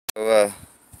So,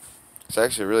 it's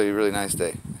actually a really nice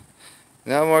day.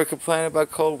 No more complaining about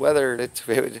cold weather.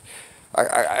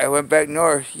 I went back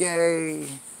north. Yay!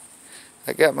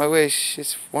 I got my wish.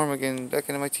 It's warm again. Back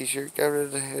into my t-shirt. Got rid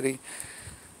of the hoodie.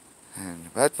 And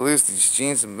about to lose these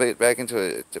jeans and get back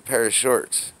into a pair of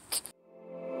shorts.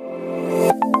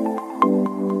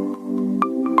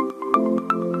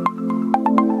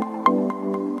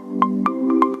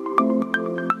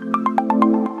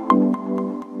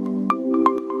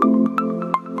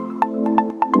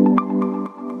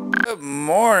 Good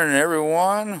morning,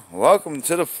 everyone. Welcome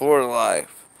to the Florida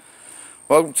Life.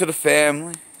 Welcome to the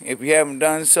family. If you haven't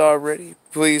done so already,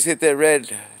 please hit that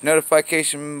red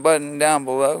notification button down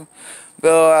below,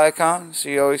 bell icon, so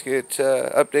you always get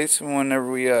updates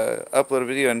whenever we upload a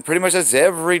video. And pretty much that's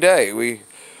every day.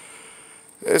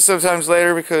 Sometimes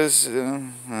later because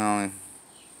well, it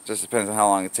just depends on how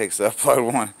long it takes to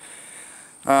upload one.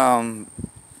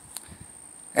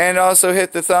 And also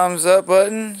hit the thumbs up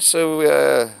button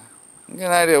so get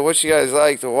an idea of what you guys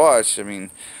like to watch. I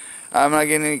mean, I'm not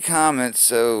getting any comments,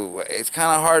 so it's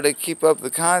kind of hard to keep up the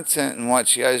content and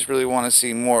what you guys really want to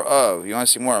see more of. You want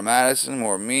to see more of Madison,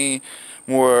 more of me,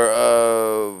 more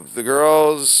of the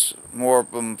girls, more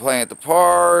of them playing at the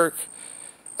park.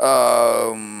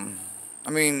 I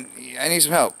mean, I need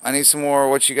some help. I need some more of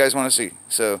what you guys want to see.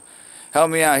 So, help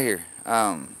me out here.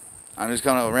 I'm just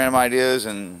coming up with random ideas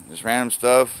and just random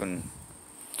stuff, and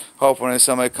hoping that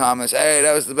somebody comments, hey,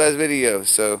 that was the best video.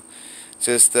 So,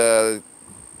 just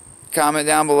comment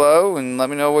down below and let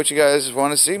me know what you guys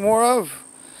want to see more of.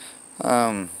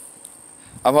 I'm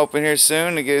hoping here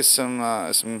soon to get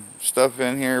some stuff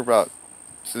in here about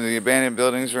some of the abandoned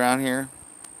buildings around here.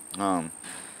 No,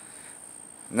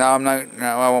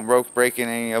 I won't break in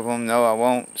any of them. No, I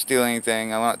won't steal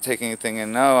anything. I'm not taking anything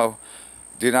in. No,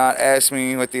 do not ask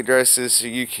me what the address is so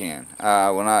you can. I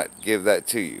will not give that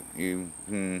to you. You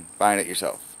can find it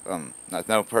yourself.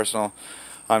 No personal.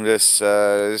 I'm just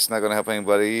not going to help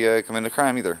anybody commit a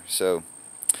crime either. So,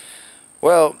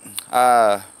 well,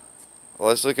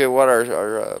 let's look at what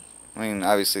our I mean,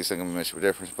 obviously it's not going to make much of a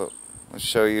difference, but let's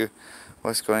show you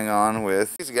what's going on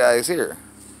with these guys here.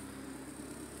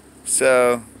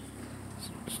 So,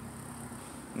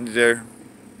 they're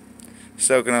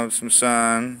soaking up some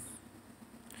sun.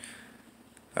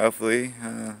 Hopefully,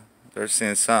 they're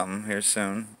seeing something here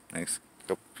soon, next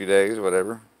few days,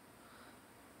 whatever.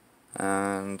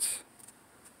 And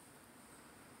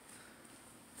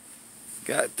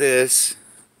got this.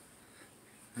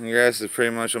 And the grass is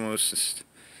pretty much almost just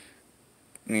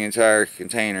in the entire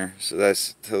container, so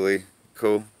that's totally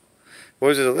cool.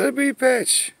 Was it a little bitty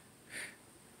patch?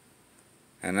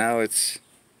 And now it's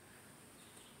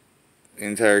the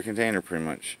entire container pretty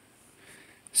much.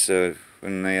 So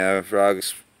when the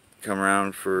frogs come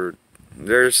around for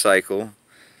their cycle,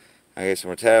 I get some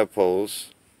more tadpoles.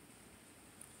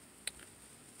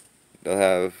 They'll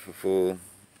have a full,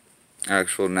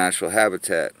 actual natural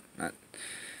habitat. And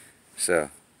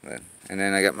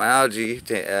then I got my algae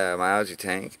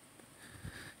tank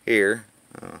here,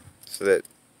 so that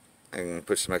I can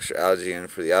put some extra algae in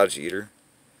for the algae eater,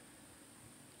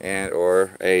 and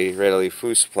or a readily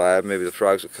food supply. Maybe the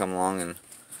frogs will come along and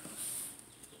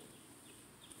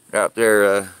drop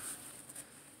their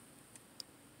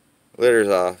litters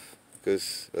off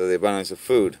because of the abundance of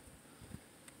food.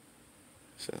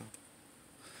 So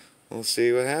we'll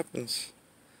see what happens.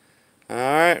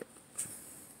 Alright.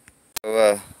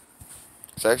 So,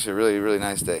 it's actually a really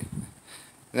nice day.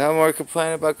 No more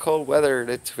complaining about cold weather.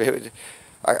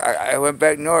 I went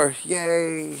back north.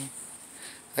 Yay!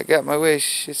 I got my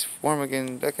wish. It's warm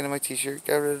again. Back into my t-shirt.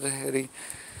 Got rid of the hoodie.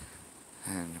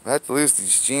 And about to lose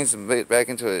these jeans and get back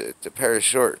into a pair of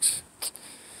shorts.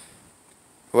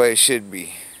 The way it should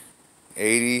be.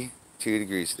 82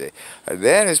 degrees today. And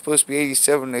then it's supposed to be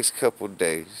 87 next couple of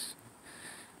days.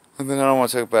 And then I don't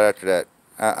want to talk about it after that.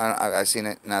 I seen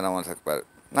it and I don't want to talk about it.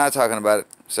 Not talking about it.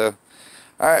 So,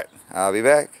 alright, I'll be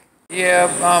back.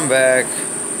 Yep, I'm back.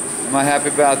 Am I happy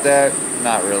about that?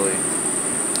 Not really.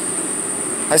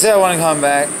 I said I wanted to come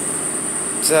back.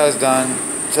 Said I was done.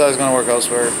 Said I was going to work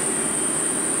elsewhere.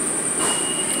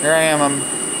 Here I am. I'm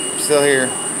still here.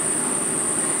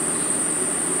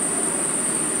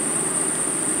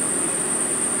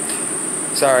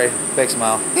 Sorry, fake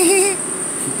smile.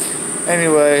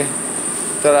 Anyway,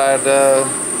 thought I'd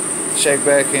check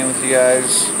back in with you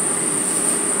guys.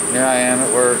 Here I am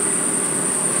at work.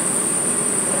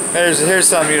 Here's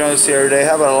something you don't see every day.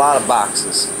 How about a lot of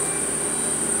boxes?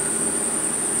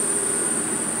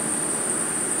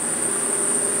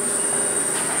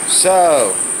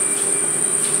 So,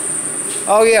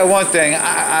 oh yeah, one thing.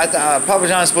 Papa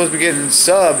John's supposed to be getting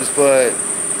subs, but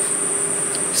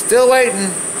Still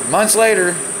waiting. Months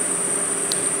later.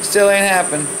 Still ain't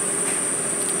happened.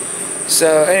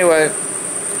 So anyway,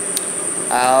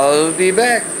 I'll be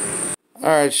back.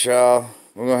 Alright, y'all.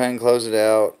 We'll go ahead and close it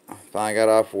out. Finally got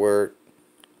off work.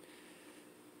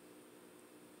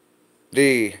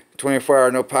 The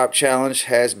 24-hour no pop challenge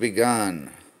has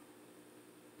begun.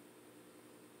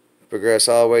 Progress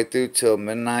all the way through till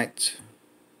midnight.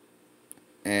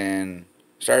 And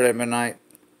start at midnight.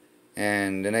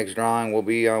 And the next drawing will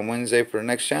be on Wednesday for the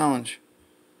next challenge.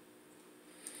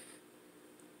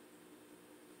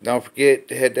 Don't forget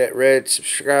to hit that red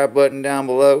subscribe button down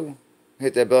below.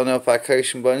 Hit that bell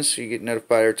notification button so you get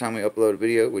notified every time we upload a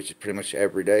video, which is pretty much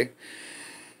every day.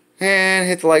 And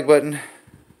hit the like button.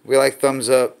 We like thumbs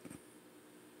up.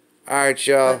 Alright,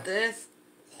 y'all.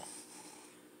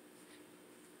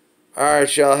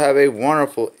 Alright, y'all. Have a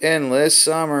wonderful, endless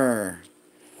summer.